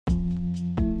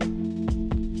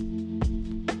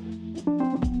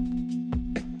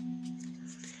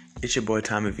It's your boy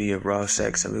Tommy V of Raw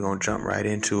Sex, and we're gonna jump right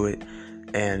into it.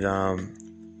 And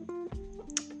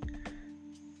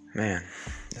man,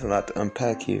 there's a lot to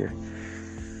unpack here.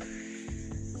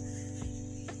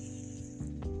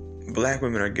 Black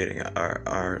women are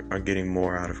getting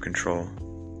more out of control,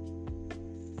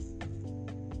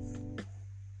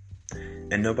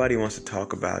 and nobody wants to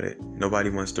talk about it. Nobody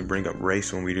wants to bring up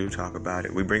race when we do talk about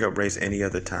it. We bring up race any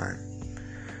other time.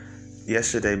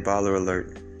 Yesterday, Baller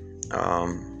Alert.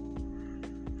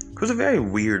 It was a very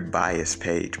weird bias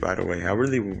page, by the way. I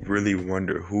really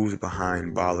wonder who's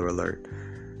behind Baller Alert,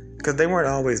 because they weren't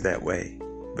always that way,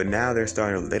 but now they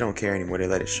don't care anymore. They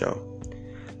let it show.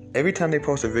 Every time they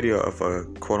post a video of a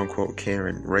quote-unquote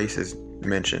Karen, race is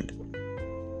mentioned.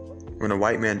 When a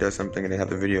white man does something and they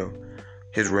have the video,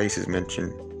 his race is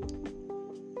mentioned.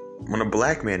 When a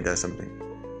black man does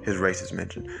something, his race is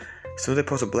mentioned. As soon as they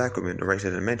post a black woman, the race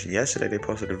isn't mentioned. Yesterday, they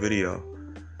posted a video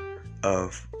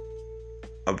of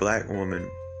a black woman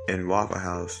in Waffle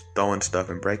House throwing stuff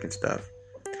and breaking stuff.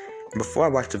 And before I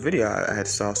watched the video, I had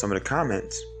saw some of the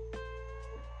comments.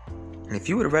 And if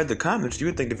you would have read the comments, you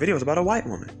would think the video was about a white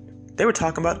woman. They were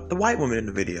talking about the white woman in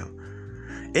the video.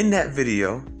 In that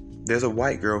video, there's a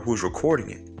white girl who's recording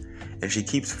it. And she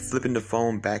keeps flipping the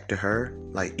phone back to her,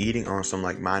 like eating on some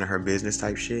like minding her business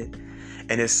type shit.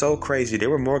 And it's so crazy.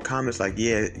 There were more comments like,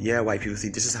 yeah, white people, see,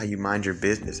 this is how you mind your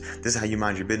business. This is how you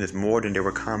mind your business, more than there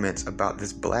were comments about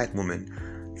this black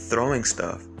woman throwing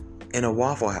stuff in a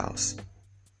Waffle House.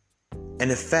 And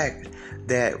the fact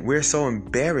that we're so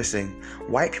embarrassing,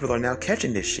 white people are now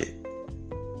catching this shit.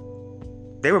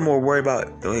 They were more worried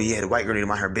about, the white girl need to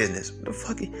mind her business. The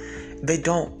fuck? They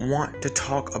don't want to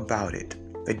talk about it.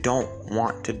 They don't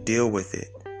want to deal with it.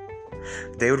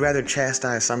 They would rather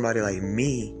chastise somebody like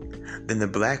me than the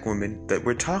black women that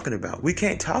we're talking about. We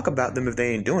can't talk about them if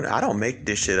they ain't doing it. I don't make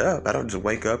this shit up. I don't just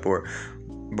wake up or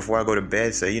before I go to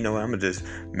bed say, you know what, I'm gonna just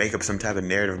make up some type of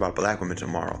narrative about black women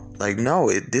tomorrow. Like, no,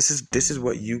 this is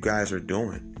what you guys are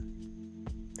doing.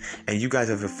 And you guys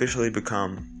have officially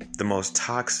become the most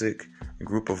toxic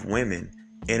group of women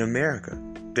in America.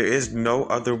 There is no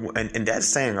other, and that's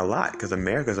saying a lot, because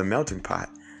America's a melting pot.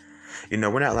 You know,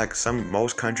 we're not like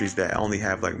most countries that only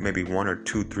have like maybe 1 or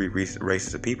 2, 3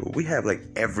 races of people. We have like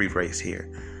every race here.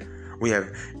 We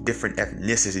have different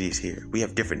ethnicities here. We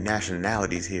have different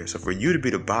nationalities here. So for you to be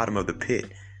the bottom of the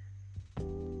pit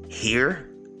here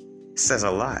says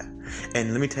a lot.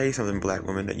 And let me tell you something, black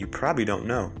women, that you probably don't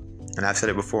know. And I've said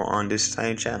it before on this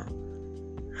same channel.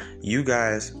 You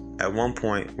guys at one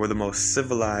point were the most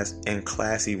civilized and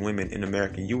classy women in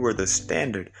America. You were the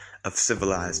standard of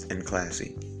civilized and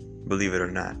classy. Believe it or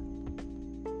not.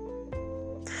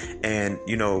 And,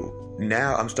 you know,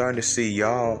 now I'm starting to see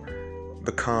y'all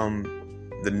become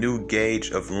the new gauge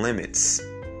of limits.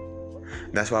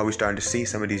 That's why we're starting to see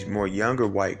some of these more younger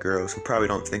white girls who probably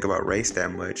don't think about race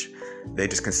that much. They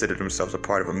just consider themselves a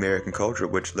part of American culture,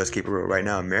 which, let's keep it real right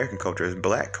now, American culture is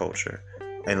black culture.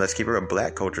 And let's keep it real,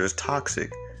 black culture is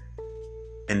toxic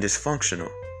and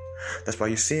dysfunctional. That's why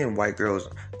you're seeing white girls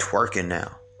twerking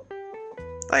now.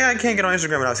 Like, I can't get on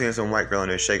Instagram without seeing some white girl in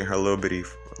there shaking her little bitty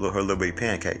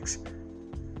pancakes.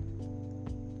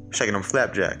 Shaking them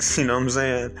flapjacks, you know what I'm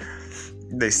saying?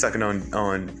 They sucking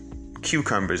on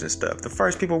cucumbers and stuff. The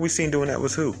first people we seen doing that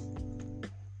was who?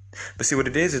 But see, what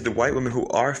it is the white women who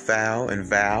are foul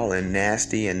and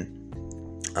nasty and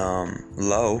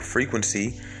low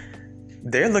frequency,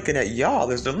 they're looking at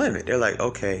y'all as the limit. They're like,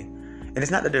 okay. And it's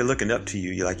not that they're looking up to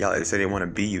you. You're like, y'all say they want to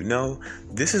be you. No,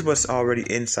 this is what's already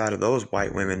inside of those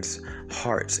white women's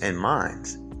hearts and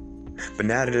minds. But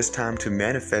now that it's time to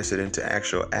manifest it into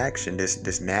actual action,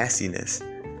 this nastiness,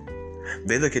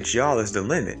 they look at y'all as the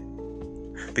limit.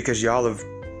 Because y'all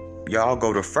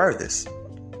go the furthest.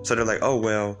 So they're like, oh,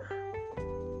 well,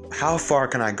 how far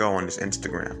can I go on this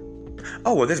Instagram?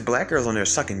 Oh, well, there's black girls on there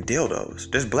sucking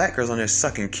dildos. There's black girls on there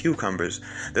sucking cucumbers.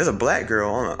 There's a black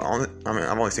girl I've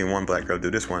only seen one black girl do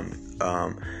this one,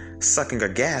 sucking a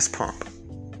gas pump.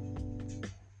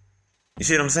 You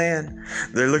see what I'm saying?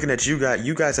 They're looking at you guys.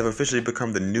 You guys have officially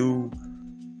become the new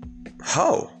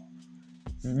hoe.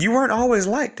 You weren't always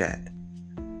like that,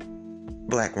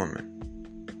 black woman.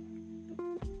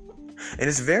 And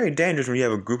it's very dangerous when you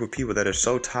have a group of people that are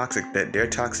so toxic that their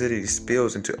toxicity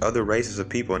spills into other races of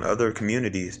people and other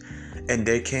communities, and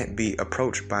they can't be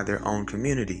approached by their own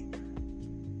community.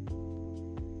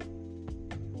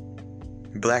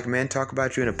 Black men talk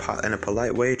about you in a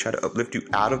polite way, try to uplift you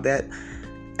out of that,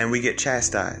 and we get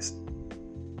chastised.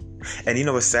 And you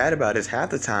know what's sad about it is half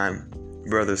the time,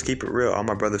 brothers, keep it real, all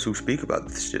my brothers who speak about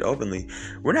this shit openly,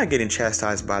 we're not getting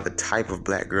chastised by the type of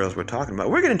black girls we're talking about.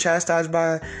 We're getting chastised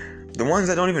by The ones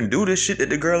that don't even do this shit that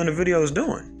the girl in the video is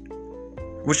doing.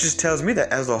 Which just tells me that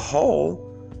as a whole,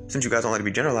 since you guys don't like to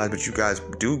be generalized, but you guys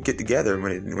do get together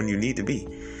when you need to be.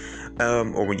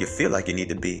 Or when you feel like you need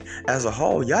to be. As a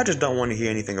whole, y'all just don't want to hear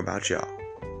anything about y'all.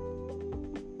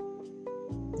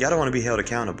 Y'all don't want to be held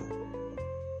accountable.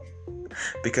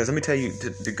 Because let me tell you,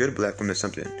 the good black woman is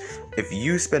something. If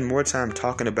you spend more time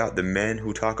talking about the men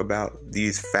who talk about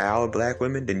these foul black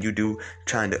women than you do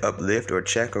trying to uplift or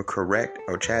check or correct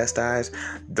or chastise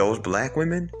those black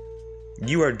women,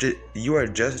 you are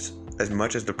just as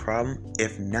much as the problem,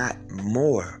 if not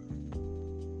more.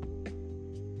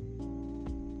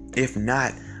 If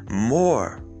not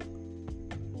more.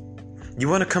 You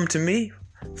want to come to me?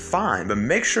 Fine, but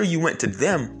make sure you went to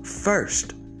them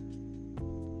first.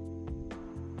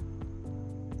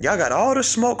 Y'all got all the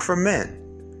smoke for men.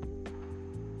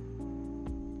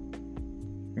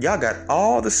 Y'all got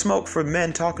all the smoke for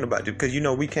men talking about it, because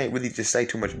we can't really just say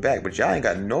too much back, but y'all ain't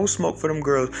got no smoke for them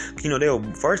girls. They'll,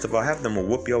 first of all, half of them will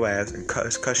whoop your ass and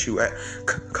cuss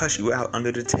you out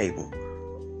under the table.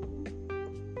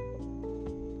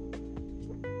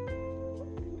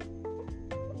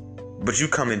 But you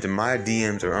come into my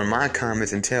DMs or on my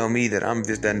comments and tell me that I'm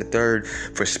this, that, and the third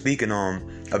for speaking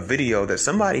on a video that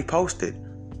somebody posted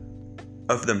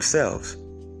of themselves.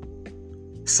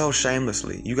 So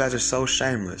shamelessly. You guys are so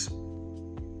shameless.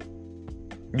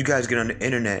 You guys get on the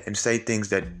internet and say things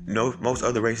that most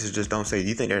other races just don't say. Do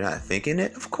you think they're not thinking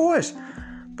it? Of course.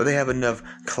 But they have enough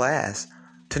class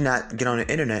to not get on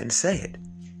the internet and say it.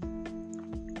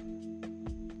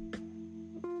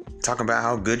 Talking about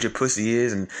how good your pussy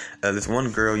is. And this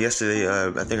one girl yesterday,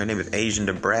 I think her name is Asian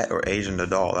the Brat or Asian the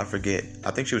Doll. I forget.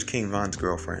 I think she was King Von's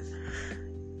girlfriend.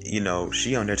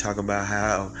 She on there talking about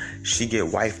how she get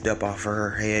wifed up off of her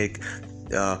head.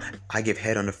 I give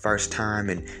head on the first time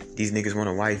and these niggas want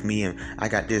to wife me and I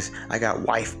got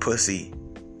wife pussy.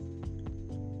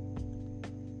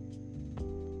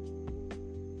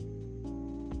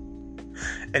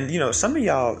 And some of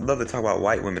y'all love to talk about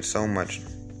white women so much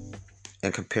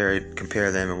and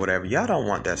compare them and whatever. Y'all don't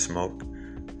want that smoke.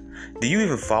 Do you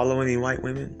even follow any white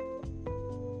women?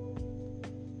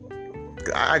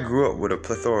 I grew up with a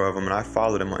plethora of them and I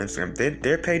follow them on Instagram.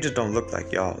 Their pages don't look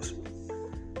like y'all's.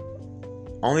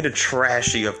 Only the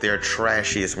trashy of their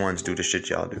trashiest ones do the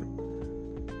shit y'all do.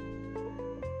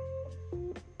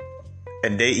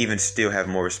 And they even still have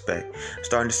more respect. I'm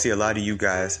starting to see a lot of you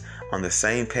guys on the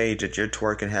same page that you're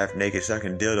twerking half naked,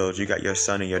 sucking dildos. You got your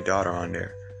son and your daughter on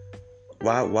there.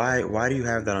 Why do you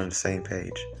have that on the same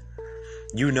page?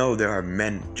 There are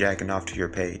men jacking off to your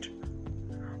page.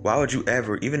 Why would you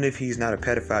ever, even if he's not a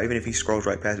pedophile, even if he scrolls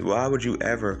right past it, why would you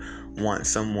ever want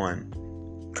someone?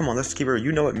 Come on, let's keep it real.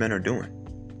 You know what men are doing.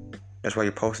 That's why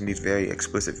you're posting these very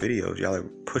explicit videos. Y'all are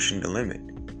pushing the limit.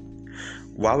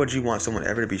 Why would you want someone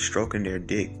ever to be stroking their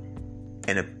dick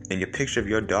and your picture of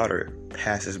your daughter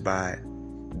passes by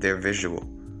their visual?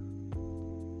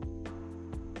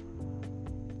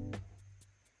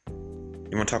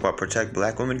 You want to talk about protect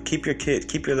black women? Keep your kids,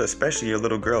 especially your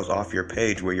little girls off your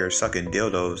page where you're sucking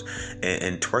dildos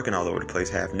and twerking all over the place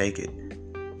half naked.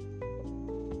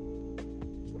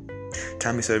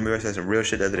 Tommy Sotomayor said some real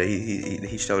shit the other day.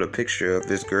 He showed a picture of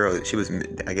this girl that she's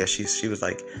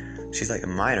like a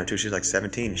minor too. She's like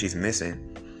 17 and she's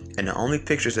missing. And the only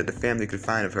pictures that the family could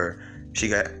find of her, she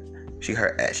got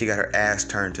her ass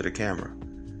turned to the camera.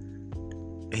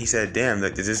 And he said, damn,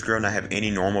 does this girl not have any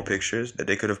normal pictures that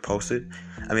they could have posted?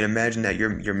 I mean, imagine that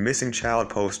your missing child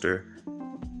poster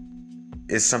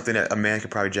is something that a man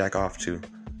could probably jack off to.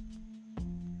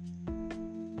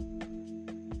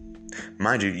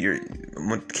 Mind you,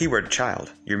 keyword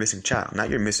child, you're missing child, not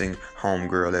your missing home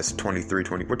girl that's 23,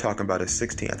 20. We're talking about a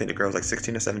 16. I think the girl's like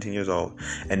 16 or 17 years old.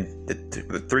 And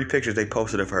the 3 pictures they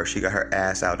posted of her, she got her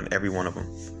ass out in every one of them.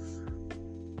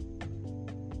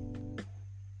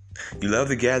 You love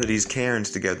to gather these Karens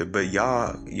together, but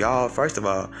y'all, first of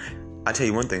all, I tell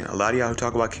you one thing. A lot of y'all who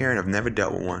talk about Karen have never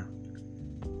dealt with one.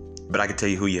 But I can tell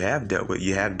you who you have dealt with.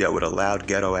 You have dealt with a loud,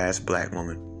 ghetto-ass black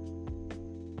woman.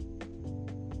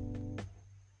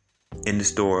 In the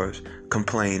stores,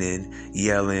 complaining,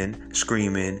 yelling,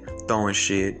 screaming, throwing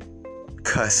shit,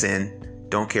 cussing.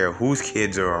 Don't care whose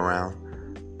kids are around.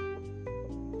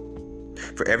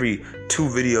 For every 2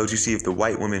 videos you see of the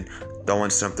white women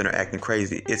throwing something or acting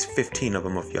crazy, it's 15 of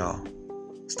them of y'all.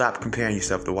 Stop comparing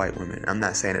yourself to white women. I'm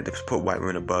not saying that to put white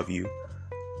women above you.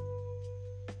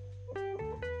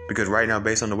 Because right now,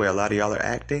 based on the way a lot of y'all are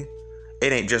acting,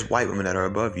 it ain't just white women that are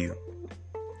above you.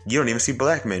 You don't even see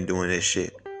black men doing this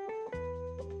shit.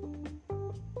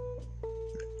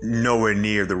 Nowhere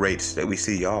near the rates that we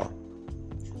see y'all.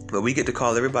 But we get to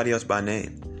call everybody else by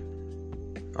name.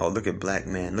 Oh, look at black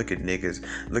men, look at niggas,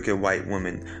 look at white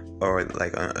women, or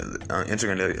like on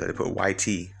Instagram they put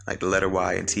YT, like the letter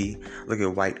Y and T. Look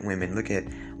at white women, look at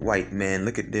white men,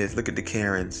 look at this, look at the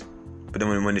Karens. But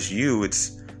then when it's you,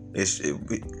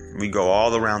 we go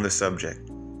all around the subject.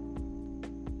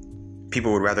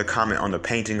 People would rather comment on the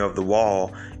painting of the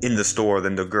wall in the store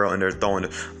than the girl in there throwing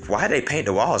it. Why they paint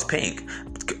the walls pink?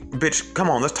 Bitch, come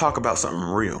on, let's talk about something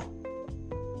real.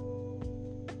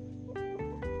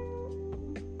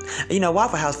 You know,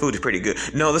 Waffle House food is pretty good.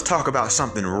 No, let's talk about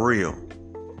something real.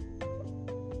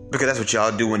 Because that's what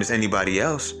y'all do when it's anybody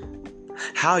else.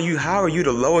 How are you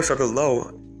the lowest of the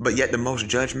low, but yet the most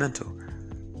judgmental?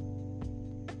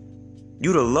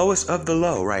 You the lowest of the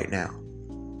low right now.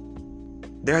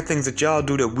 There are things that y'all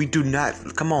do that we do not.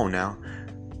 Come on now.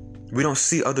 We don't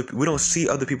see other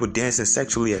people dancing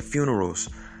sexually at funerals.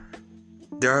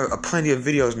 There are plenty of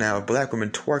videos now of black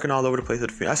women twerking all over the place at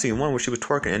the funeral. I seen one where she was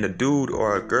twerking and a dude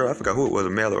or a girl, I forgot who it was,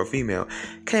 a male or a female,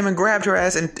 came and grabbed her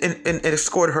ass and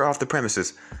escorted her off the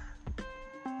premises.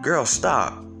 Girl,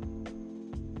 stop.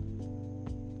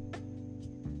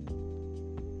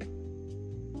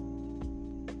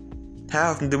 How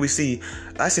often do we see?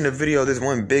 I seen a video of this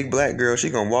one big black girl.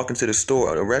 She gonna walk into the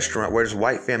store, a restaurant where this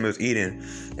white family was eating,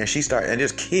 and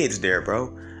there's kids there,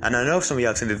 bro. And I know some of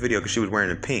y'all seen the video because she was wearing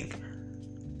a pink.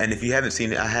 And if you haven't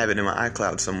seen it, I have it in my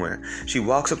iCloud somewhere. She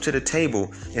walks up to the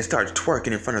table and starts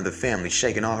twerking in front of the family,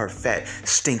 shaking all her fat,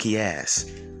 stinky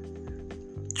ass.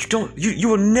 You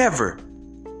will never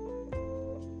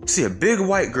see a big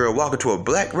white girl walk into a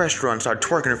black restaurant and start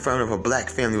twerking in front of a black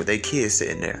family with their kids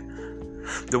sitting there.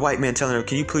 The white man telling her,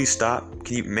 "Can you please stop?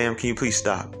 Can you please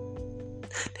stop?"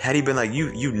 Had he been like,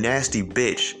 you nasty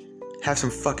bitch, have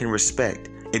some fucking respect.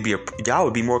 Y'all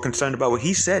would be more concerned about what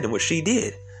he said than what she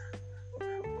did.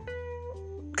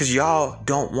 Because y'all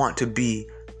don't want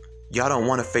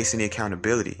to face any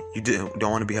accountability. You don't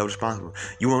want to be held responsible.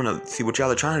 You want to see what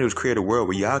y'all are trying to do is create a world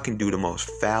where y'all can do the most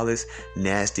foulest,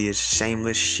 nastiest,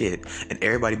 shameless shit, and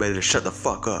everybody better shut the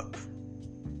fuck up.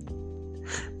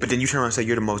 But then you turn around and say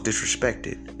you're the most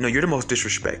disrespected. No, you're the most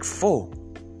disrespectful.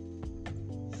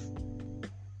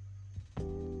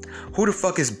 Who the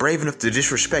fuck is brave enough to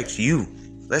disrespect you?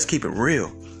 Let's keep it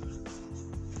real.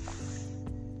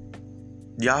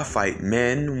 Y'all fight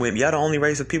men, women. Y'all the only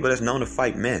race of people that's known to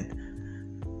fight men.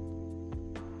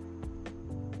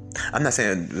 I'm not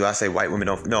saying, do I say white women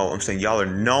don't? No, I'm saying y'all are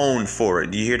known for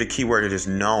it. Do you hear the key word? It is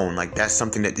known. Like that's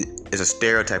something that is a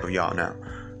stereotype of y'all now.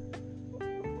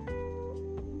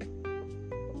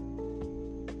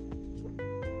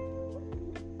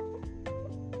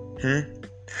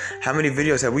 How many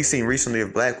videos have we seen recently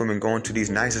of black women going to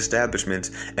these nice establishments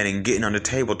and then getting on the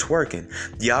table twerking?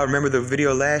 Y'all remember the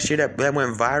video last year that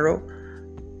went viral?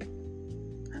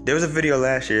 There was a video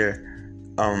last year.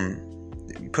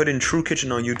 Put in True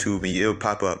Kitchen on YouTube and it'll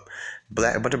pop up.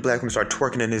 A bunch of black women start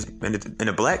twerking in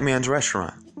a black man's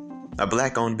restaurant, a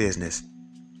black owned business.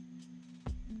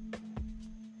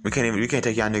 We can't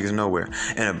take y'all niggas nowhere.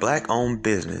 In a black owned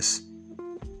business.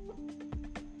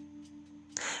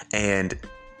 And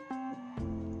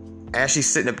as she's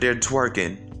sitting up there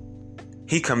twerking,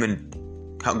 he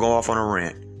go off on a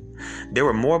rant. There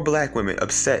were more black women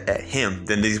upset at him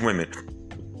than these women.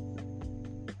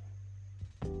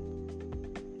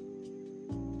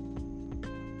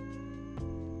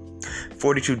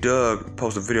 .42 Doug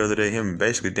posted a video the other day of him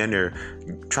basically down there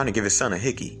trying to give his son a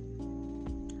hickey.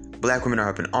 Black women are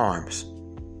up in arms.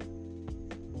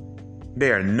 They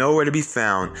are nowhere to be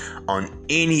found on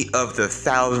any of the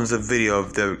thousands of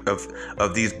videos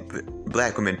of these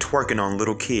black women twerking on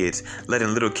little kids,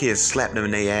 letting little kids slap them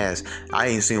in their ass. I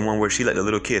ain't seen one where she let the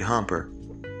little kid hump her.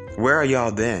 Where are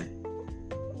y'all then?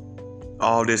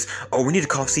 All this, oh, we need to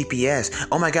call CPS.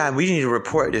 Oh my God, we need to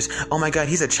report this. Oh my God,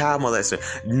 he's a child molester.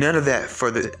 None of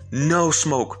that no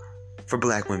smoke for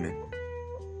black women.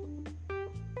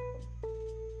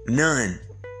 None.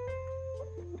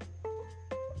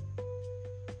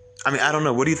 I mean, I don't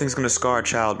know. What do you think is going to scar a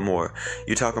child more?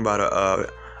 You're talking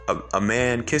about a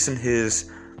man kissing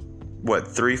his,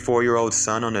 3-4-year-old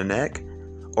son on the neck?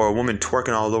 Or a woman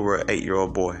twerking all over an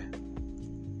 8-year-old boy?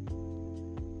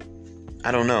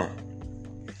 I don't know.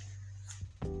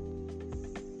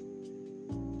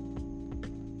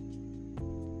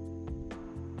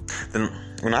 Then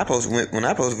when I post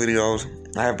videos,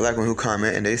 I have black women who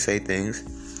comment and they say things,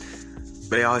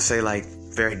 but they always say like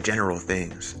very general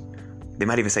things. They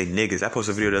might even say niggas. I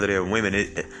posted a video the other day of women.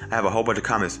 I have a whole bunch of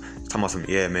comments talking about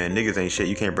yeah, man, niggas ain't shit.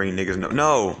 You can't bring niggas.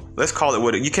 No, let's call it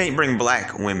what you can't bring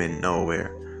black women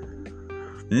nowhere.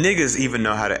 Niggas even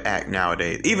know how to act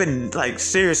nowadays. Even like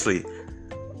seriously,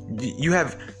 you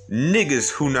have niggas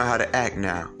who know how to act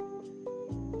now.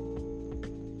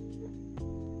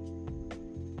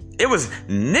 It was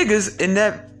niggas in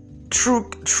that true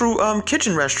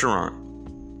kitchen restaurant.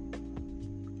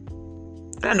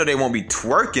 I know they won't be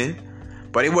twerking,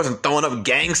 but it wasn't throwing up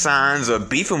gang signs or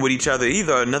beefing with each other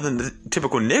either. Nothing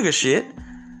typical nigga shit.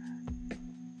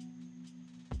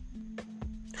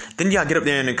 Then y'all get up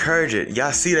there and encourage it.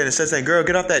 Y'all see that and says, "Hey, girl,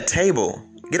 get off that table.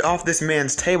 Get off this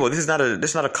man's table. This is not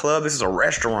a club. This is a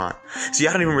restaurant." So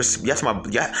y'all don't even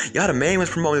y'all the main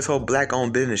ones promoting this whole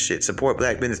black-owned business shit, support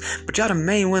black business. But y'all the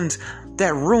main ones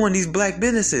that ruin these black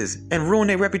businesses and ruin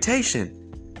their reputation.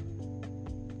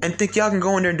 And think y'all can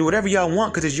go in there and do whatever y'all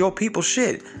want because it's your people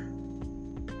shit.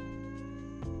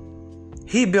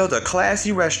 He built a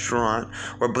classy restaurant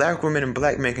where black women and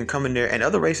black men can come in there, and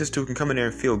other races too can come in there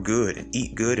and feel good and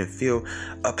eat good and feel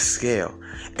upscale.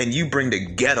 And you bring the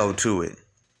ghetto to it.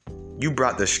 You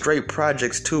brought the straight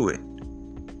projects to it.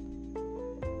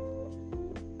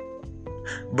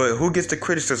 But who gets the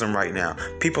criticism right now?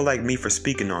 People like me for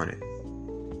speaking on it.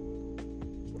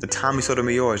 The Tommy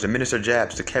Sotomayor's, the Minister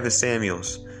Japs, the Kevin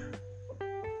Samuels.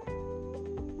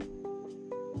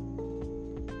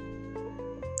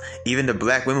 Even the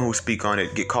black women who speak on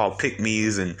it get called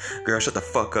pick-me's and girl, shut the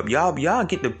fuck up. Y'all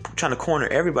get to trying to corner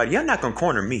everybody. Y'all not gonna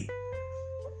corner me.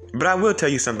 But I will tell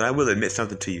you something. I will admit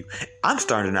something to you. I'm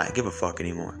starting to not give a fuck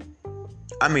anymore.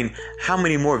 I mean, how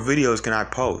many more videos can I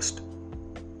post?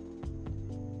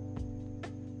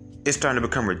 It's starting to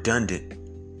become redundant.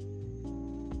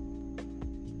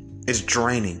 It's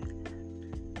draining.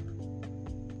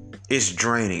 It's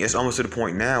draining. It's almost to the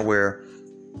point now where,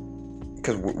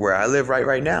 because where I live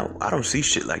right now, I don't see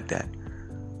shit like that.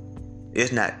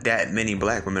 It's not that many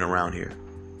black women around here.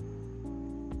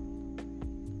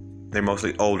 They're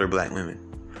mostly older black women.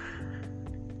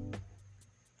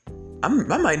 I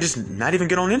might just not even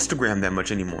get on Instagram that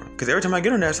much anymore. Because every time I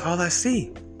get on there, that's all I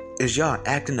see is y'all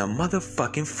acting a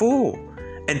motherfucking fool.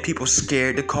 And people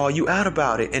scared to call you out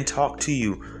about it and talk to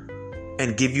you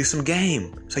and give you some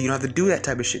game. So you don't have to do that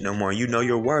type of shit no more. You know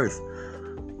your worth.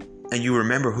 And you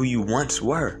remember who you once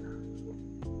were.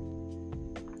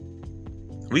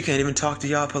 We can't even talk to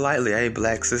y'all politely. Hey,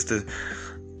 black sisters,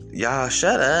 y'all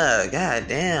shut up. God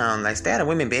damn. Like, stay out of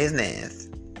women's business.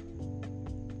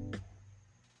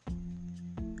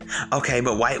 Okay,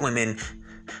 but white women.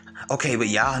 Okay, but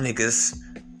y'all niggas.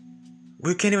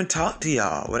 We can't even talk to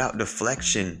y'all without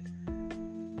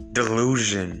deflection,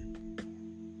 delusion,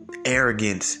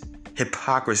 arrogance,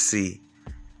 hypocrisy,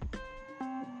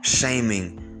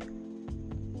 shaming,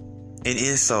 and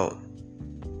insult.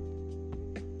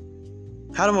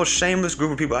 How the most shameless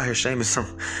group of people out here shaming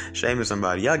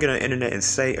somebody? Y'all get on the internet and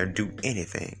say or do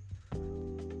anything.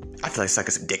 I feel like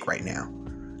sucking some dick right now.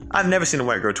 I've never seen a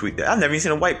white girl tweet that. I've never even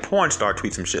seen a white porn star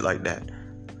tweet some shit like that.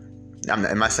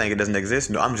 Am I saying it doesn't exist?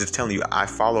 No, I'm just telling you I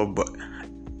follow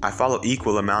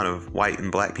equal amount of white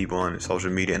and black people on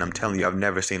social media, and I'm telling you I've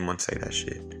never seen one say that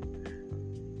shit.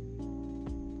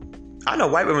 I know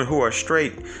white women who are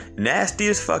straight nasty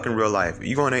as fuck in real life.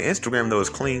 You go on their Instagram, though, it's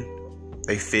clean.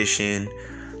 They fishing,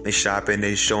 they shopping,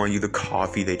 they showing you the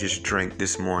coffee they just drank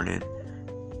this morning.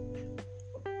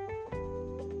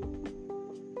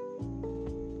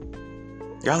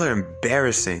 Y'all are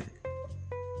embarrassing.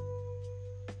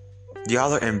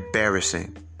 Y'all are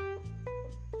embarrassing.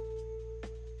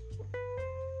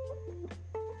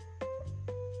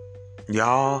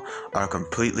 Y'all are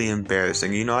completely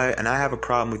embarrassing. You know, I have a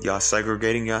problem with y'all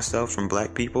segregating yourself from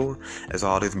black people as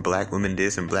all this black women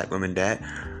this and black women that.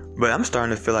 But I'm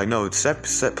starting to feel like, no,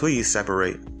 please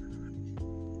separate.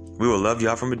 We will love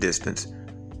y'all from a distance.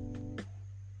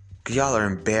 'Cause y'all are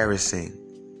embarrassing.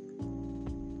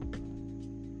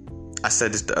 I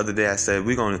said this the other day. I said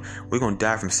we're gonna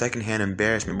die from secondhand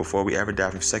embarrassment before we ever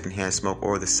die from secondhand smoke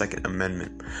or the Second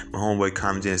Amendment. My homeboy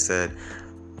comes in and said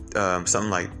something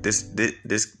like this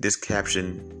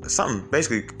caption, something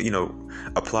basically, you know,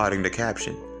 applauding the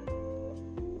caption.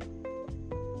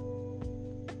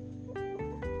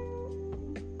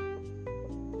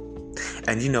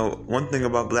 And you know, one thing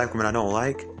about black women I don't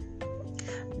like,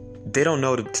 they don't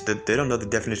know the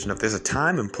definition of there's a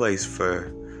time and place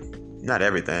for not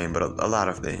everything, but a lot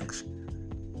of things.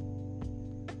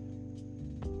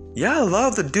 Y'all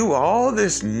love to do all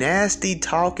this nasty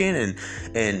talking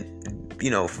and you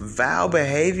know, foul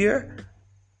behavior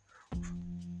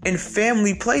in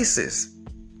family places.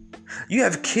 You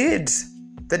have kids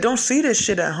that don't see this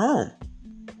shit at home.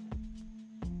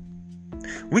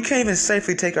 We can't even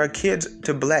safely take our kids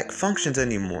to black functions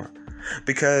anymore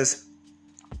because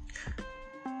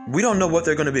We don't know what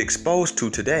they're going to be exposed to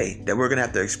today that we're going to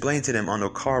have to explain to them on the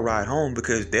car ride home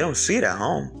because they don't see it at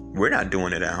home. We're not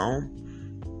doing it at home.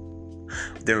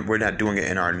 We're not doing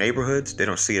it in our neighborhoods. They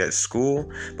don't see it at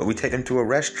school. But we take them to a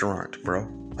restaurant, bro.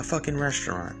 A fucking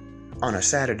restaurant. On a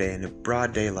Saturday in the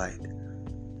broad daylight.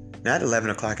 Not 11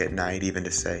 o'clock at night, even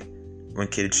to say. When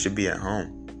kids should be at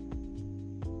home.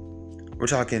 We're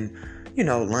talking,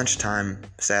 lunchtime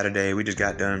Saturday. We just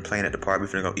got done playing at the park. We're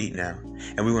finna go eat now.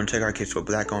 And we want to take our kids to a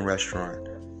black-owned restaurant.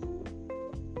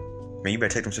 Man, you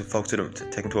better take them to folks take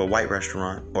them to a white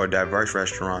restaurant or a diverse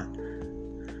restaurant.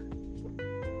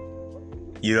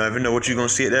 You don't even know what you're going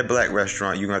to see at that black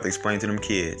restaurant. You're going to have to explain to them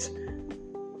kids.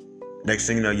 Next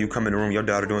thing you know, you come in the room, your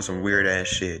daughter doing some weird ass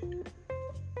shit.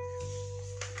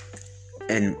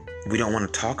 And we don't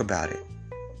want to talk about it.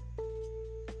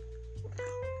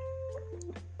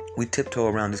 We tiptoe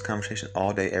around this conversation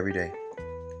all day, every day.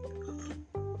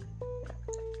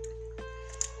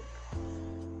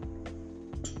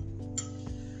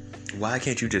 Why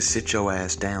can't you just sit your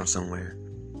ass down somewhere?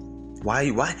 Why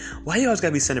you always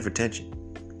gotta be center for attention?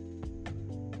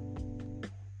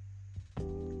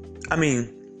 I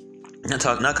mean,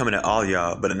 not coming at all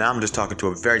y'all, but now I'm just talking to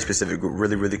a very specific group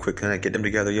really, really quick. Can I get them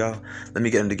together, y'all? Let me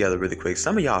get them together really quick.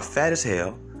 Some of y'all fat as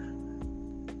hell.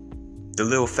 The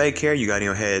little fake hair you got in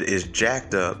your head is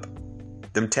jacked up.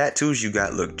 Them tattoos you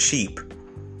got look cheap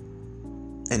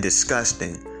and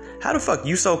disgusting. How the fuck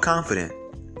you so confident?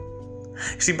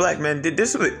 See, black men,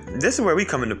 this is where we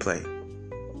come into play.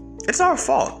 It's our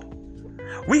fault.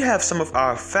 We have some of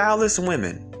our foulest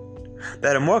women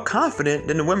that are more confident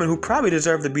than the women who probably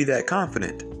deserve to be that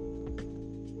confident.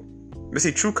 But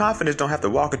see, true confidence don't have to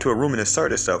walk into a room and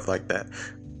assert itself like that.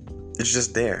 It's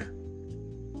just there.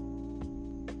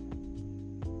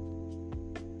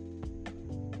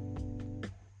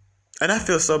 And I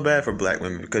feel so bad for black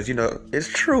women because, it's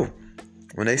true.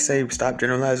 When they say stop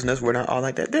generalizing us, we're not all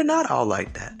like that. They're not all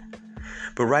like that.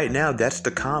 But right now, that's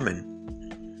the common.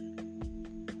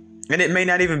 And it may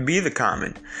not even be the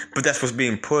common, but that's what's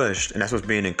being pushed and that's what's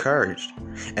being encouraged.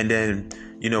 And then,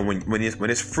 when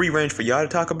it's free range for y'all to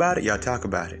talk about it, y'all talk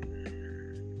about it.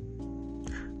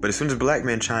 But as soon as black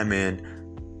men chime in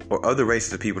or other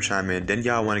races of people chime in, then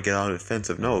y'all want to get all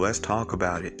defensive. No, let's talk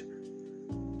about it.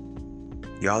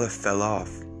 Y'all have fell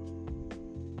off.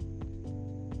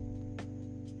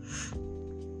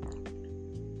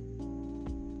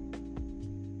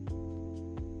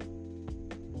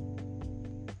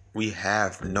 We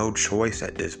have no choice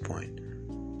at this point.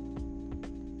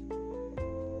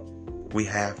 We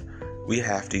have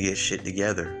to get shit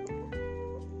together.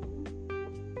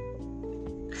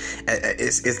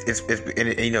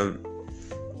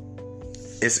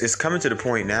 It's coming to the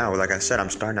point now. Like I said, I'm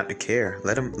starting not to care.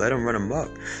 Let them run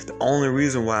amok. The only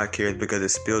reason why I care is because it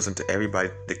spills into everybody.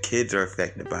 The kids are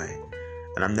affected by it,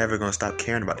 and I'm never gonna stop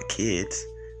caring about the kids.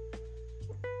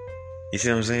 You see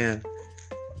what I'm saying?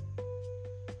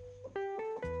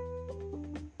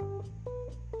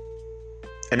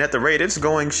 And at the rate it's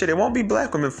going, shit, it won't be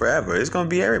black women forever. It's gonna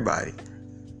be everybody.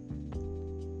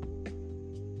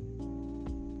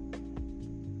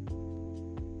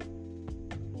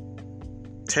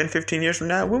 $10, 15 years from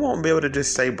now, we won't be able to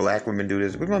just say black women do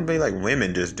this. We're going to be like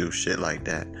women just do shit like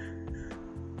that.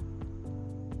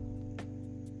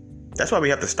 That's why we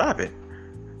have to stop it.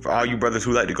 For all you brothers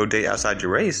who like to go date outside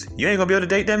your race, you ain't going to be able to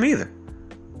date them either.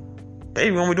 They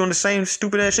going to be doing the same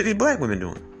stupid ass shit these black women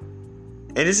doing.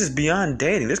 And this is beyond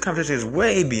dating. This conversation is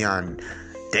way beyond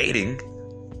dating.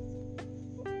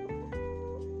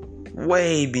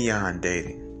 Way beyond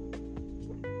dating.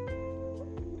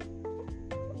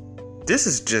 This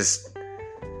is just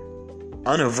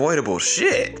unavoidable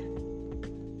shit.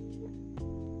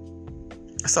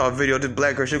 I saw a video of this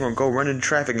black girl. She's gonna go run into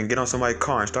traffic and get on somebody's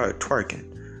car and start twerking.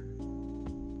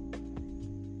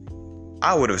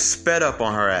 I would have sped up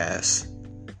on her ass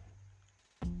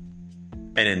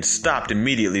and then stopped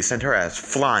immediately, sent her ass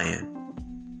flying.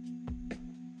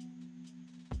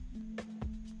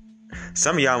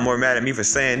 Some of y'all are more mad at me for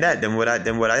saying that than what I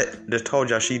just told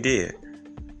y'all she did.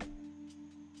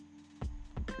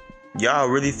 Y'all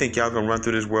really think y'all gonna run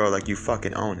through this world like you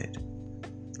fucking own it.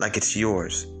 Like it's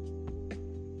yours.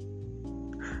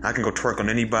 I can go twerk on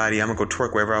anybody. I'm gonna go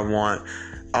twerk wherever I want.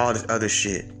 All this other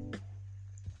shit.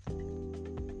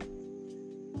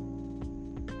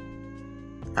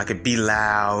 I could be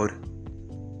loud.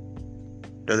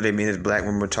 The other day, me and this black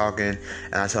woman were talking,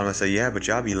 and I told him, I said, yeah, but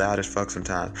y'all be loud as fuck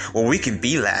sometimes. Well, we can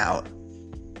be loud.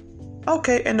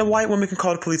 Okay, and the white woman can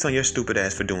call the police on your stupid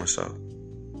ass for doing so.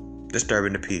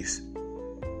 Disturbing the peace.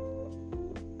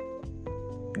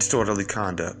 Disorderly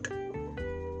conduct.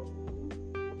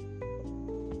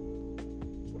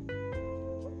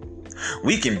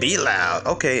 We can be loud.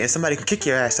 Okay, and somebody can kick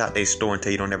your ass out their store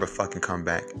until you don't ever fucking come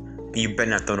back. And you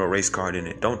better not throw no race card in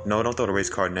it. Don't throw the race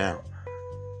card now.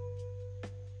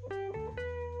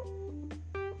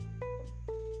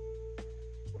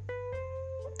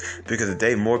 Because the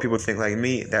day more people think like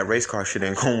me, that race car shit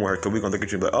ain't gonna work. Cause we gonna look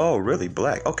at you like, oh, really,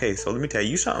 black? Okay, so let me tell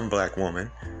you something, black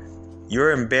woman.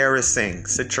 You're embarrassing.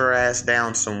 Sit your ass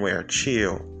down somewhere.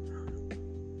 Chill.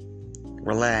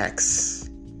 Relax.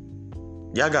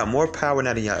 Y'all got more power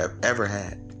now than y'all have ever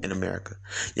had in America.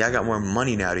 Y'all got more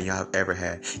money now than y'all have ever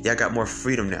had. Y'all got more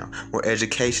freedom now, more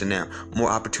education now, more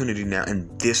opportunity now.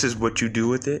 And this is what you do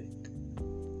with it?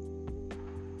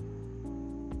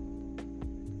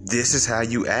 This is how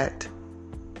you act?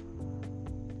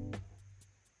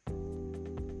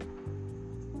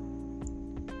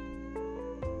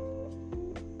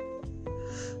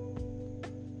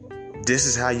 This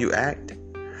is how you act?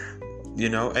 You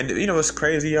know, and you know what's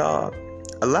crazy, y'all?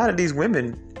 A lot of these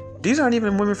women, these aren't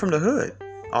even women from the hood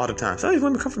all the time. Some of these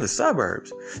women come from the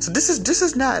suburbs. So this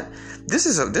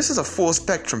is a full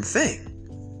spectrum thing.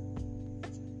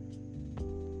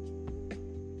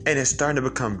 And it's starting to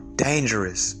become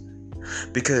dangerous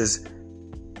because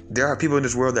there are people in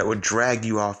this world that would drag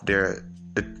you off the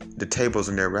tables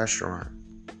in their restaurant.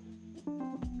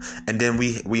 And then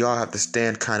we all have to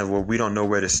stand kind of where we don't know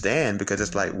where to stand because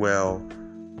it's like, well,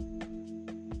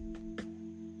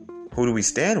 who do we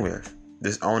stand with?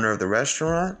 This owner of the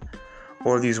restaurant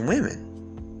or these women?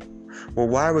 Well,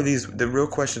 the real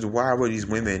question is, why were these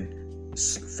women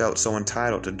felt so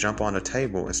entitled to jump on a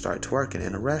table and start twerking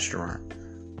in a restaurant?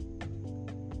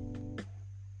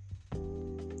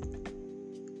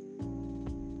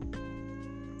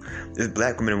 This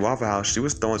black woman in Waffle House, she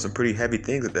was throwing some pretty heavy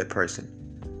things at that person.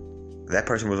 That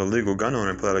person was a legal gun owner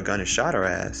and pulled out a gun and shot her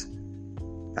ass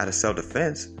out of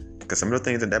self-defense. Because some of the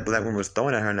things that black woman was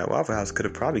throwing at her in that Waffle House could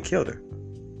have probably killed her.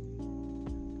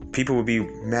 People would be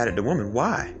mad at the woman.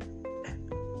 Why?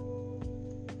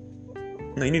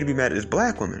 No, you need to be mad at this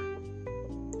black woman.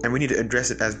 And we need to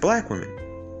address it as black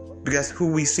women. Because that's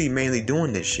who we see mainly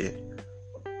doing this shit.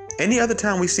 Any other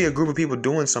time we see a group of people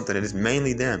doing something and it's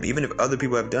mainly them, even if other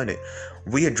people have done it,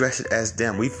 we address it as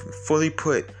them. We've fully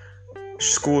put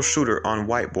school shooter on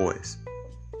white boys.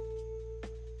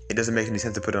 It doesn't make any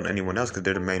sense to put it on anyone else because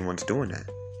they're the main ones doing that.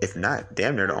 If not,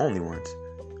 damn, they're the only ones.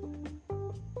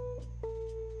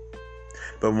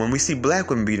 But when we see black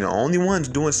women be the only ones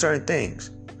doing certain things,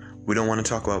 we don't want to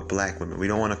talk about black women. We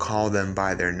don't want to call them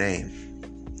by their name.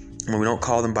 When we don't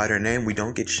call them by their name, we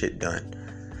don't get shit done.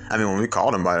 I mean, when we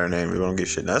call them by their name, we don't get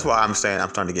shit done. That's why I'm saying I'm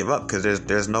starting to give up because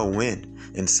there's no win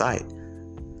in sight.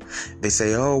 They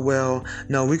say, oh, well,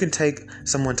 no, we can take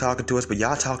someone talking to us, but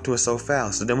y'all talk to us so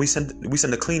fast. So then we send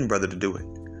a clean brother to do it.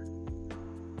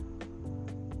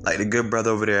 Like the good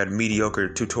brother over there at Mediocre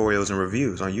Tutorials and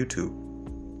Reviews on YouTube.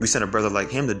 We send a brother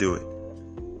like him to do it.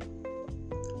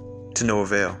 To no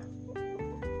avail.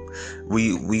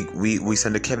 We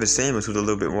send a Kevin Samuels who's a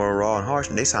little bit more raw and harsh,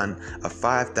 and they signed a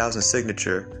 5,000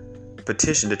 signature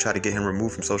petition to try to get him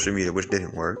removed from social media, which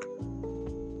didn't work.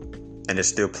 And there's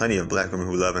still plenty of black women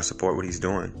who love and support what he's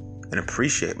doing and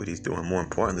appreciate what he's doing, more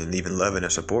importantly than even loving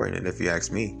and supporting it, if you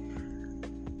ask me.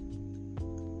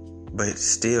 But it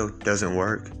still doesn't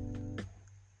work.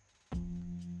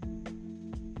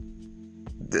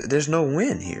 There's no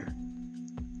win here.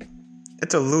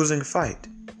 It's a losing fight.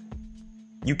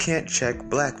 You can't check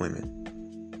black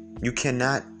women. You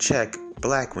cannot check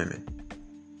black women.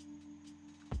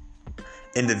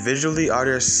 Individually, are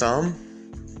there some?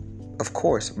 Of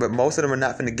course, but most of them are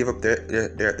not going to give up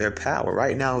their power.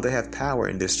 Right now, they have power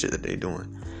in this shit that they're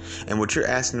doing. And what you're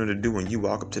asking them to do when you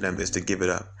walk up to them is to give it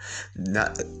up.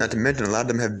 Not to mention, a lot of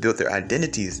them have built their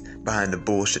identities behind the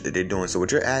bullshit that they're doing. So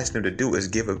what you're asking them to do is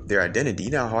give up their identity. You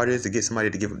know how hard it is to get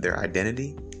somebody to give up their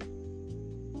identity?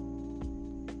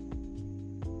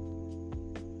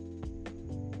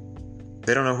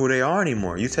 They don't know who they are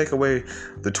anymore. You take away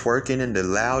the twerking and the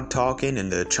loud talking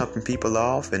and the chumping people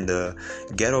off and the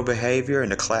ghetto behavior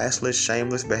and the classless,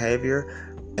 shameless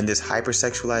behavior and this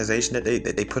hypersexualization that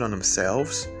they put on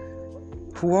themselves.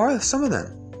 Who are some of them?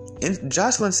 And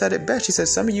Jocelyn said it best. She said,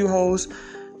 some of you hoes,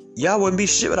 y'all wouldn't be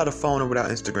shit without a phone or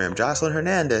without Instagram. Jocelyn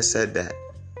Hernandez said that.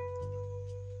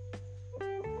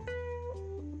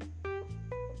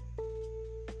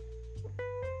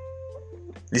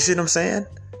 You see what I'm saying?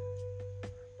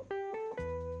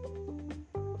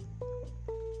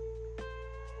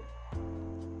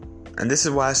 And this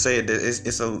is why I say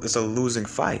it's a losing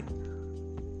fight.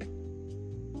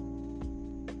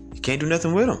 You can't do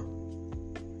nothing with them.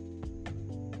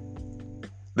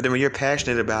 But then when you're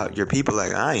passionate about your people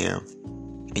like I am,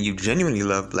 and you genuinely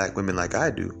love black women like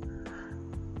I do,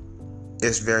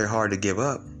 it's very hard to give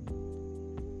up.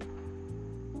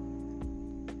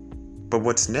 But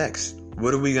what's next?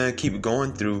 What are we going to keep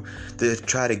going through to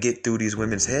try to get through these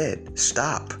women's head?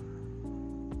 Stop.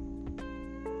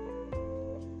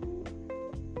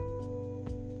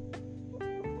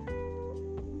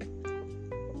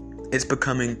 It's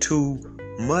becoming too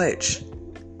much.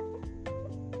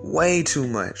 Way too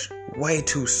much. Way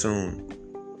too soon.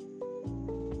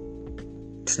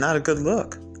 It's not a good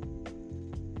look.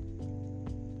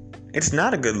 It's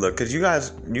not a good look because you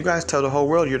guys tell the whole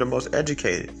world you're the most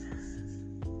educated.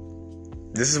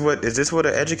 Is this what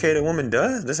an educated woman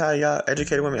does? This is how y'all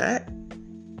educated women act?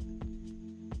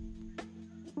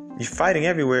 You're fighting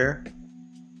everywhere.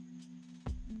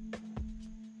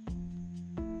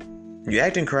 You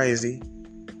acting crazy.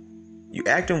 You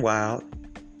acting wild.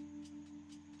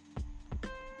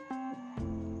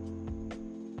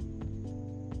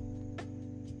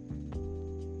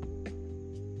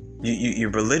 You're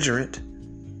belligerent.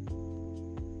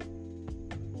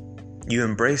 You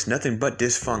embrace nothing but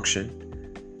dysfunction.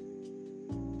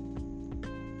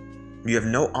 You have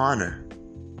no honor.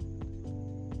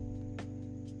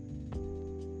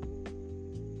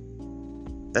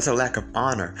 That's a lack of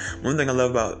honor. One thing I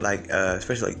love about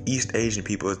especially East Asian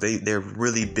people is they're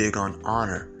really big on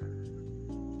honor.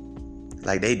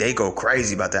 Like they go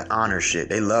crazy about that honor shit.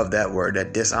 They love that word,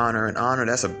 that dishonor and honor.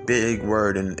 That's a big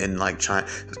word in like China.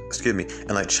 In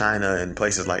like China and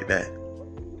places like that.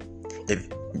 If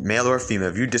male or female,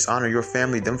 if you dishonor your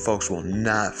family, them folks will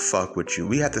not fuck with you.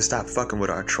 We have to stop fucking with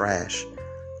our trash.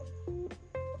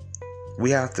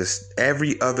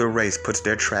 Every other race puts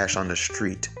their trash on the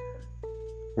street.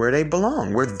 Where they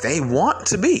belong, where they want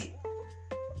to be.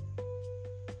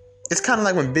 It's kind of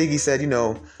like when Biggie said,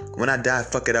 when I die,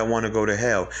 fuck it, I want to go to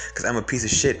hell. Because I'm a piece of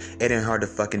shit. It ain't hard to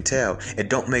fucking tell. It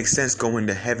don't make sense going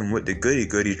to heaven with the goody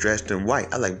goodies dressed in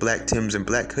white. I like black Timbs and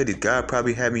black hoodies. God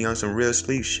probably had me on some real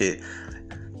sleep shit.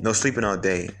 No sleeping all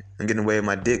day. I'm getting away with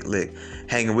my dick licked.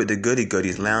 Hanging with the goody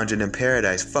goodies. Lounging in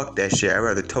paradise. Fuck that shit. I'd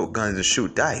rather tote guns and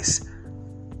shoot dice.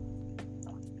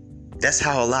 That's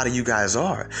how a lot of you guys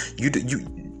are.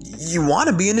 You want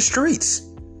to be in the streets.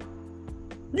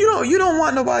 You don't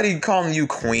want nobody calling you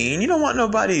queen. You don't want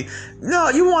nobody. No,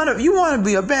 you want to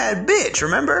be a bad bitch.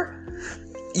 Remember?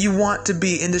 You want to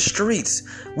be in the streets.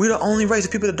 We're the only race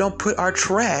of people that don't put our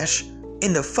trash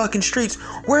in the fucking streets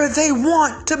where they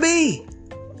want to be.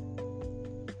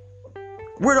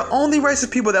 We're the only race of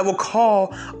people that will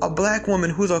call a black woman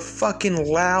who's a fucking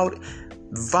loud,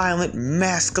 violent,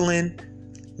 masculine,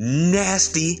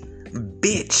 nasty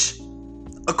bitch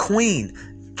a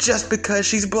queen just because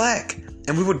she's black.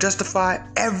 And we will justify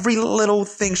every little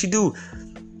thing she do.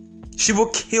 She will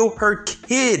kill her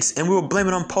kids and we will blame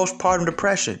it on postpartum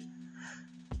depression.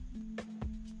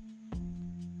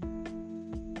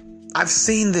 I've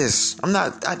seen this. I'm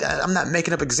not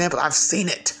making up examples. I've seen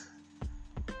it.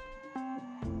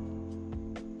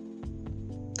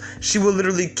 She will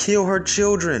literally kill her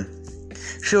children.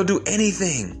 She'll do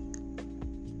anything.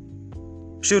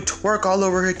 She'll twerk all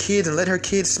over her kids and let her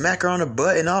kids smack her on the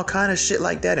butt and all kind of shit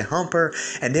like that and hump her.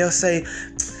 And they'll say,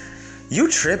 you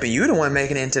tripping. You the one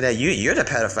making it into that. You're the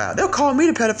pedophile. They'll call me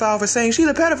the pedophile for saying she's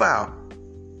a pedophile.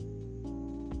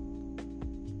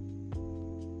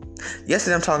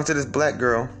 Yesterday I'm talking to this black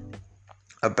girl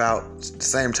about the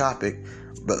same topic,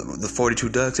 but the 42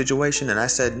 Doug situation. And I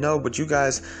said, no, but you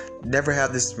guys never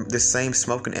have this same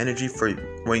smoking energy for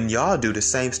when y'all do the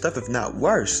same stuff, if not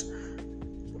worse.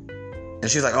 And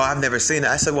she's like, oh, I've never seen it.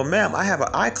 I said, well, ma'am, I have an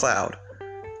iCloud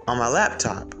on my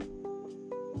laptop.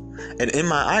 And in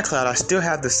my iCloud, I still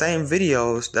have the same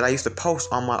videos that I used to post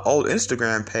on my old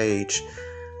Instagram page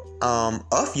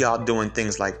of y'all doing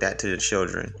things like that to the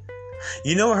children.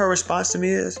 You know what her response to me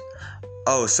is?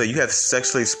 Oh, so you have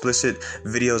sexually explicit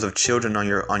videos of children on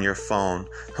your phone.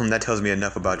 That tells me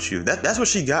enough about you. That's what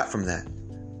she got from that.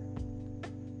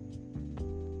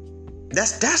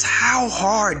 That's how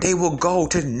hard they will go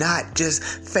to not just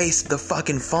face the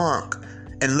fucking funk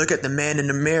and look at the man in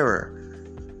the mirror.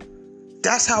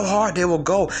 That's how hard they will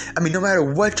go. I mean, no matter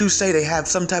what you say, they have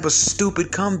some type of stupid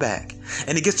comeback.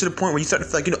 And it gets to the point where you start to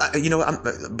feel like,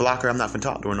 I'm block her. I'm not finna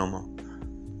talk to her no more.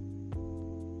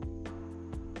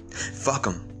 Fuck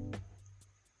them.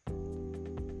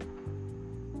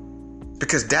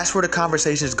 Because that's where the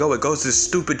conversations go. It goes to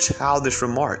stupid, childish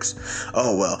remarks.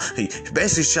 Oh, well, he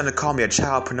basically trying to call me a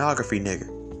child pornography nigga.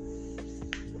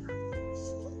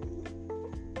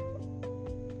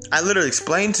 I literally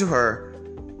explained to her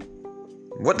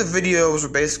what the videos were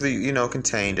basically,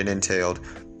 contained and entailed,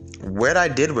 what I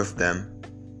did with them,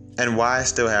 and why I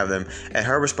still have them. And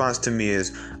her response to me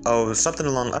is, oh, something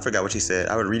along, I forgot what she said.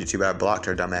 I would read it to you, but I blocked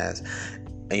her dumbass.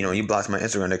 And, you blocked my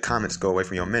Instagram, the comments go away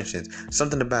from your mentions.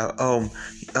 Something about, so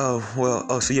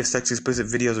you have sex explicit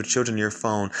videos of children on your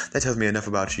phone. That tells me enough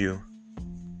about you.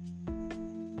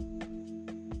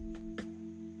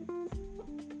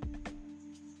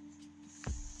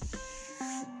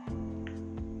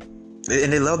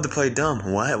 And they love to play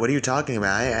dumb. What? What are you talking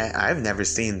about? I've never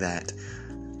seen that.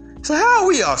 So how are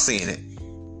we all seeing it?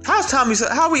 How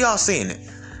are we all seeing it?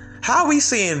 How are we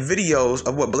seeing videos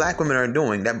of what black women are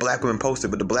doing that black women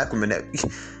posted, but the black women that,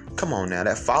 come on now,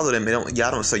 that follow them,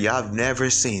 so y'all have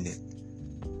never seen it.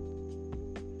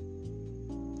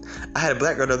 I had a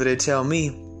black girl the other day tell me,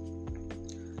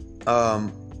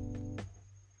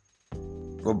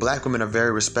 black women are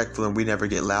very respectful and we never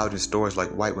get loud in stores like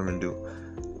white women do.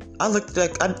 I looked at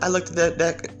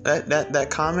that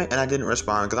comment and I didn't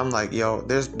respond because I'm like, yo,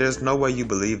 there's no way you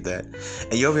believe that.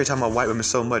 And you over here talking about white women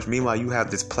so much. Meanwhile, you have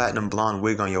this platinum blonde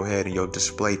wig on your head and your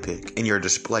display pic.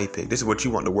 This is what you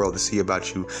want the world to see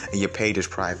about you, and your page is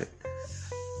private.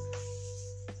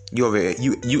 You over here,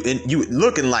 you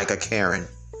looking like a Karen.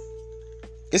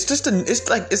 It's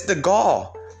the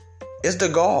gall. It's the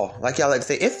gall. Like y'all like to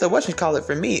say, it's the what you call it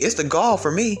for me. It's the gall for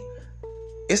me.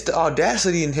 It's the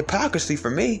audacity and hypocrisy for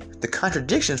me. The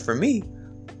contradictions for me.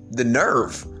 The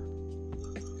nerve.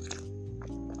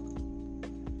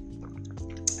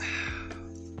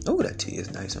 Oh, that tea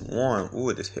is nice and warm. Oh,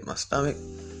 it just hit my stomach.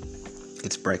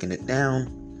 It's breaking it down.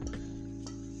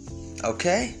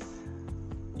 Okay.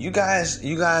 You guys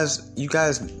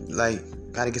like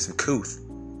gotta get some couth.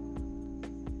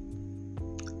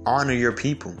 Honor your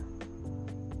people.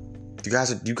 You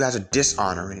guys are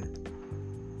dishonoring.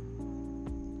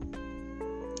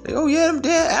 Oh yeah,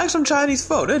 ask some Chinese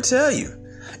folk. They'll tell you.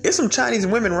 It's some Chinese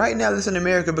women right now that's in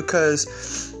America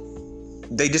because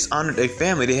they dishonored their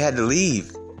family. They had to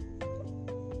leave.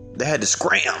 They had to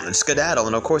scram and skedaddle.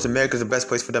 And of course, America's the best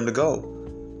place for them to go.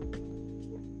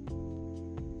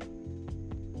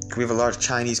 We have a large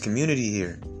Chinese community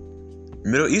here.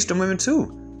 Middle Eastern women too.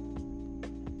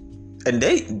 And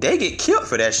they get killed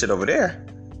for that shit over there.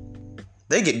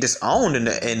 They get disowned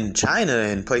in China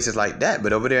and places like that.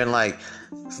 But over there in like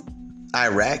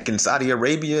Iraq and Saudi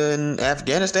Arabia and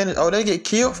Afghanistan, they get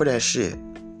killed for that shit.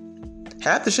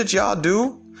 Half the shit y'all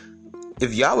do,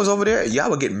 if y'all was over there, y'all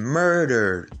would get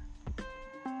murdered.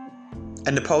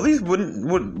 And the police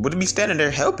wouldn't be standing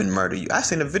there helping murder you. I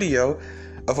seen a video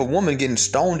of a woman getting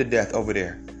stoned to death over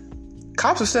there.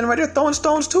 Cops were standing right there throwing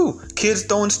stones too. Kids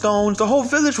throwing stones. The whole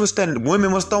village was standing.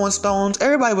 Women was throwing stones.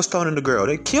 Everybody was stoning the girl.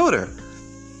 They killed her.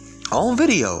 On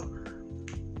video.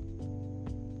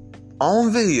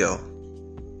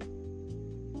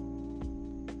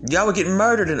 Y'all would get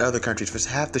murdered in other countries for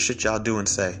half the shit y'all do and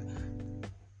say.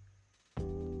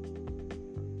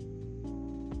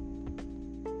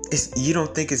 You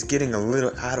don't think it's getting a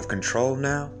little out of control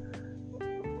now?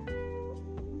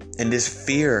 And this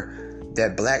fear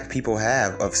that black people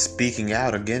have of speaking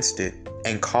out against it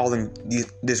and calling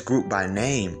this group by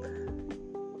name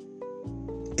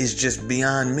is just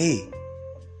beyond me.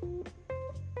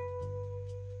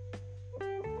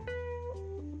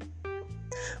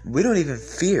 We don't even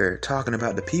fear talking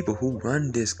about the people who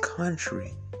run this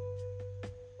country.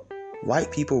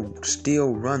 White people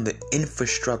still run the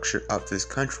infrastructure of this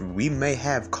country. We may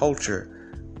have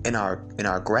culture in our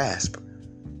grasp.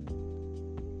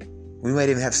 We might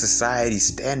even have society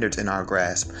standards in our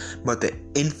grasp. But the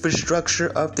infrastructure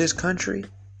of this country,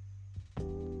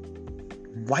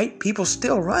 white people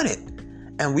still run it.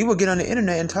 And we will get on the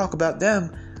internet and talk about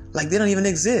them like they don't even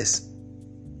exist.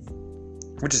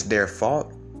 Which is their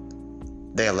fault.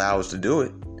 They allow us to do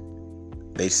it.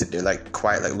 They sit there like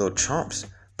quiet like little chumps.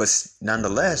 But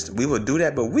nonetheless, we will do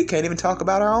that, but we can't even talk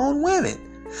about our own women.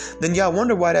 Then y'all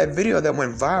wonder why that video that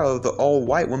went viral of the old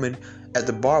white woman at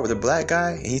the bar with a black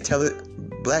guy, and he telling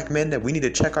black men that we need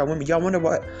to check our women. Y'all wonder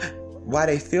why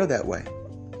they feel that way.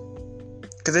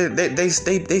 Because they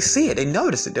see it, they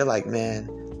notice it. They're like, man,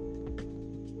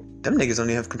 them niggas don't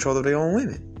even have control of their own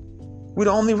women. We're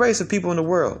the only race of people in the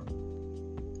world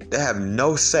that have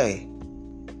no say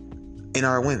in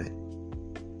our women.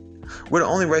 We're the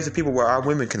only race of people where our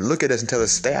women can look at us and tell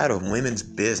us, stay out of women's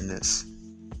business.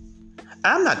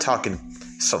 I'm not talking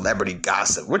celebrity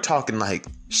gossip. We're talking like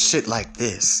shit like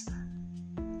this.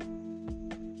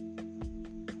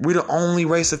 We're the only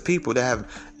race of people that have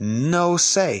no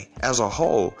say as a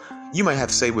whole. You might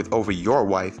have say over your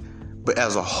wife, but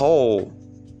as a whole,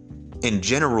 in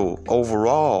general,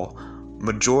 overall,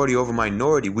 majority over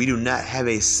minority, we do not have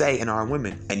a say in our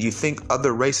women. And you think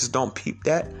other races don't peep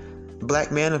that?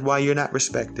 Black man is why you're not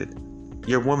respected.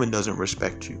 Your woman doesn't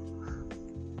respect you.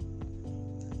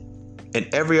 In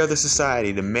every other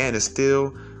society, the man is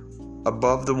still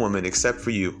above the woman except for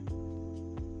you.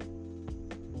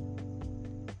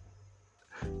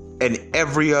 In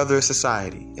every other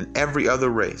society, in every other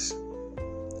race,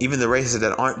 even the races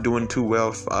that aren't doing too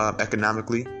well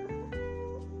economically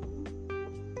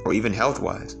or even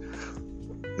health-wise,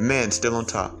 the man's still on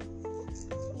top.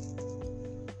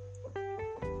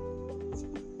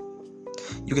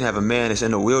 You can have a man that's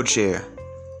in a wheelchair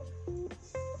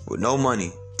with no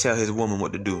money tell his woman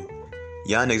what to do.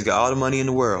 Y'all niggas got all the money in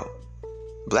the world.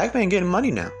 Black man getting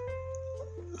money now.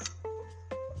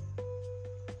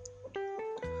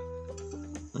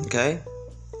 Okay?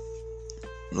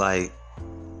 Like,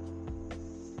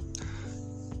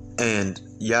 and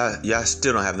y'all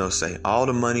still don't have no say. All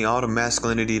the money, all the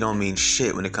masculinity don't mean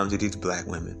shit when it comes to these black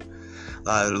women.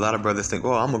 A lot of brothers think,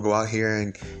 oh, I'm gonna go out here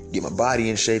and get my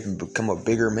body in shape and become a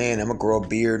bigger man. I'm gonna grow a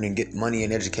beard and get money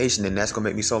and education, and that's gonna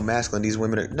make me so masculine. These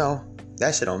women are, no,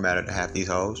 that shit don't matter to half these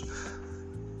hoes.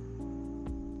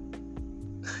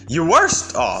 You're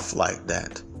worse off like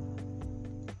that.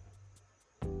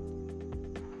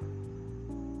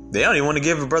 They don't even want to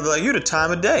give a brother like you the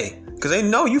time of day because they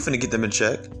know you finna get them in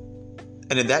check.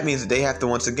 And then that means that they have to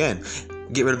once again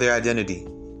get rid of their identity,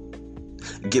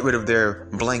 get rid of their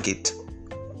blanket.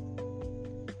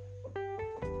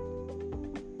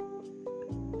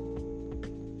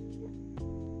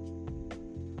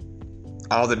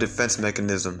 All the defense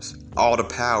mechanisms, all the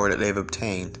power that they've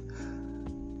obtained.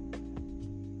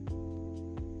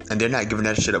 And they're not giving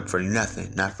that shit up for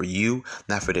nothing. Not for you,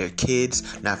 not for their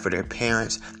kids, not for their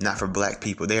parents, not for black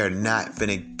people. They are not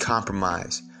finna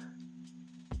compromise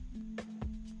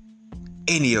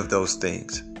any of those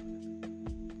things.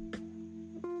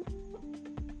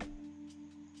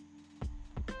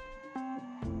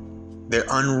 They're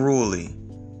unruly.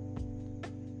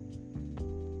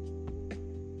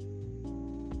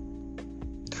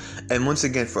 And once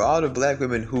again, for all the black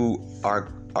women who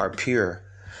are pure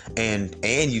and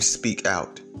you speak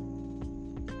out,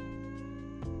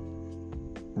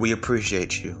 we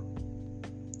appreciate you.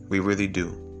 We really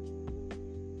do.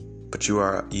 But you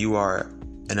are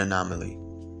an anomaly.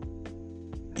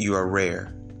 You are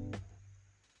rare.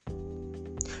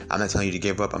 I'm not telling you to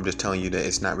give up. I'm just telling you that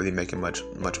it's not really making much,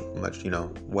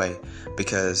 way,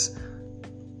 because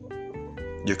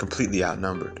you're completely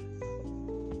outnumbered.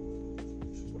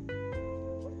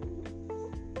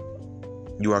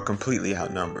 You are completely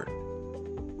outnumbered.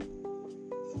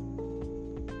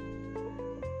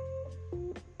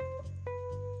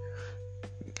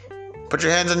 Put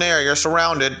your hands in the air. You're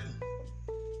surrounded.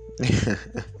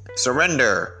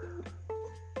 Surrender.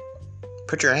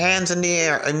 Put your hands in the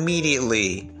air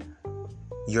immediately.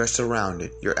 You're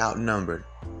surrounded. You're outnumbered.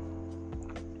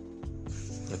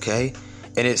 Okay?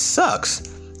 And it sucks.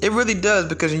 It really does,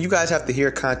 because you guys have to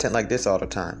hear content like this all the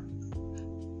time.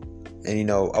 And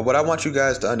what I want you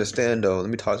guys to understand, though, let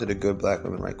me talk to the good black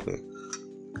women right quick.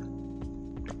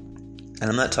 And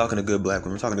I'm not talking to good black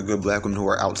women. I'm talking to good black women who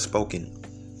are outspoken.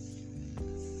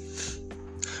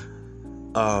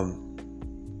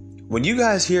 When you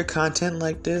guys hear content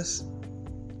like this,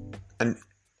 and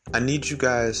I need you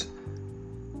guys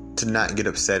to not get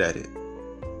upset at it.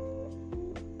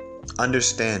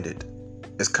 Understand it.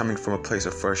 It's coming from a place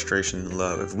of frustration and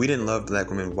love. If we didn't love black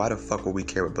women, why the fuck would we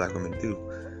care what black women do?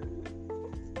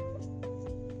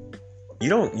 You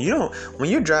don't, when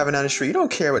you're driving down the street, you don't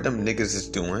care what them niggas is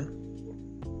doing.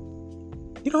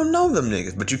 You don't know them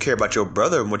niggas, but you care about your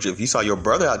brother. If you saw your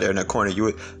brother out there in that corner, you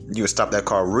would stop that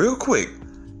car real quick.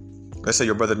 Let's say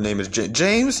your brother's name is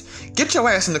James. Get your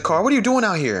ass in the car. What are you doing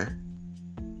out here?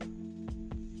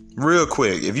 Real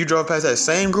quick. If you drove past that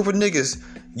same group of niggas,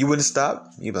 you wouldn't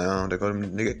stop. You'd be like, oh, they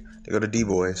go to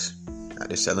D-boys.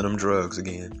 They're selling them drugs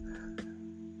again.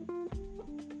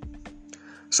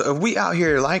 So if we out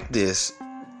here like this,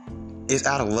 it's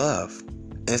out of love.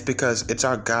 And it's because it's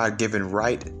our God-given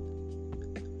right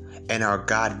and our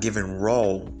God-given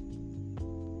role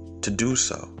to do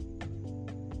so.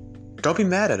 Don't be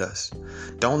mad at us.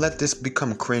 Don't let this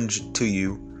become cringe to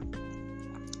you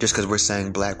just because we're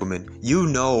saying black women. You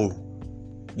know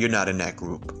you're not in that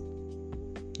group.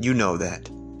 You know that.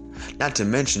 Not to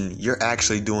mention, you're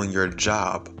actually doing your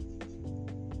job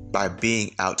by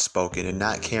being outspoken and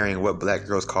not caring what black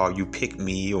girls call you pick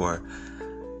me or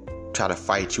try to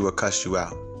fight you or cuss you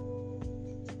out.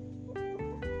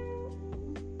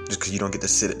 Just because you don't get to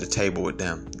sit at the table with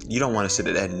them. You don't want to sit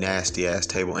at that nasty ass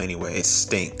table anyway. It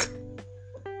stink.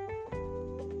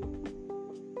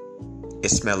 It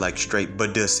smelled like straight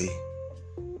badussy.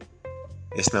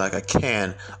 It smelled like a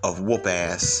can of whoop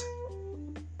ass.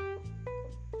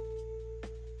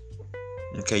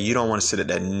 Okay, you don't want to sit at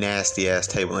that nasty ass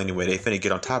table anyway. They finna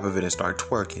get on top of it and start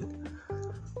twerking.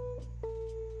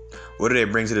 What do they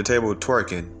bring to the table?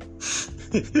 Twerking.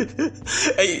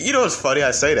 Hey, you know what's funny?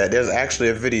 I say that. There's actually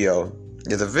a video.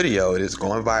 There's a video that's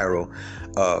going viral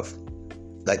of,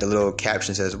 like, the little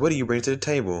caption says, "What do you bring to the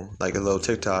table?" Like a little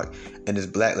TikTok. And this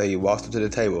black lady walks up to the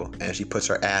table and she puts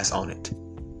her ass on it.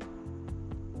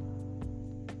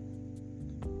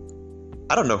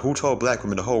 I don't know who told black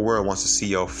women the whole world wants to see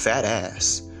your fat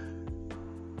ass.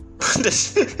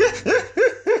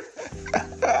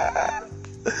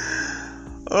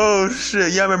 Oh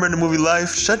shit, y'all remember in the movie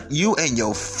Life? Shut you and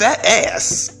your fat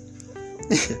ass.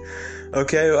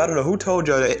 Okay, well, I don't know who told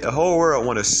y'all that the whole world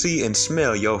want to see and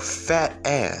smell your fat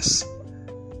ass.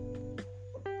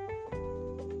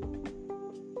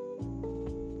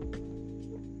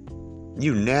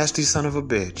 You nasty son of a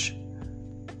bitch.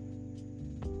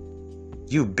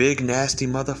 You big nasty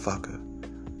motherfucker.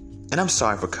 And I'm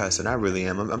sorry for cussing. I really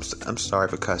am. I'm sorry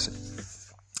for cussing.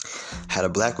 Had a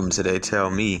black woman today tell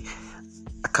me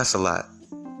I cuss a lot.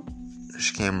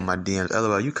 She came in my DMs.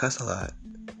 LOL, you cuss a lot.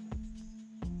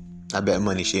 I bet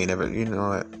money she ain't never. You know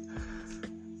what?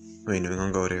 We ain't even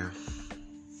gonna go there.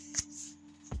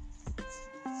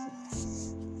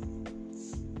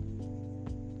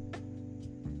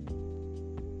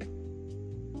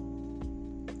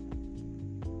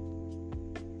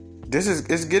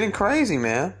 It's getting crazy,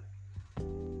 man.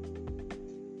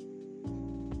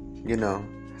 You know.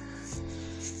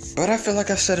 But I feel like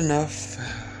I've said enough.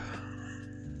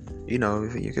 You know,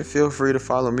 you can feel free to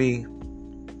follow me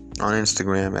on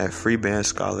Instagram at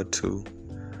FreeBandScholar2.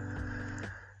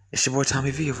 It's your boy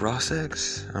Tommy V of Raw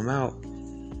Sex. I'm out.